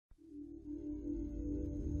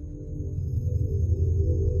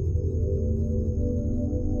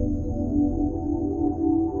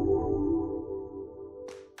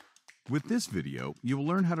With this video, you will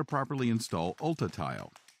learn how to properly install ULTA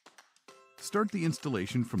tile. Start the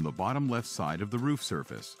installation from the bottom left side of the roof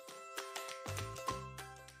surface.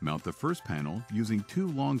 Mount the first panel using 2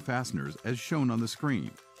 long fasteners as shown on the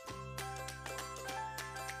screen.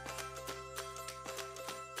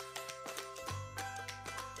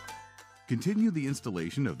 Continue the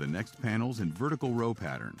installation of the next panels in vertical row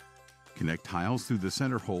pattern. Connect tiles through the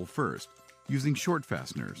center hole first, using short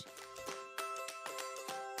fasteners.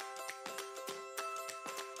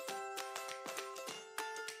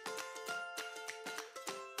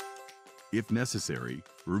 If necessary,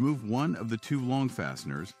 remove one of the 2 long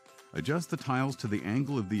fasteners, adjust the tiles to the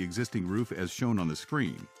angle of the existing roof as shown on the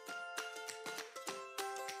screen.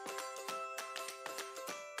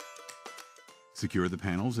 Secure the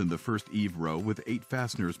panels in the first eave row with 8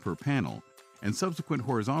 fasteners per panel, and subsequent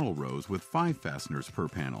horizontal rows with 5 fasteners per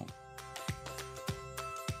panel.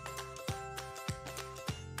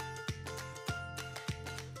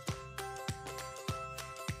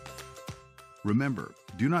 Remember,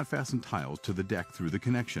 do not fasten tiles to the deck through the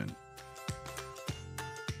connection.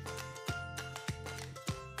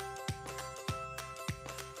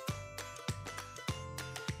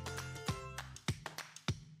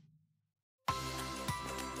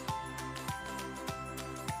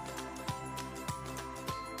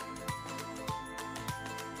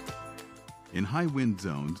 In high wind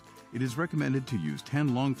zones, it is recommended to use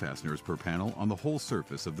 10 long fasteners per panel on the whole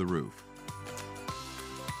surface of the roof.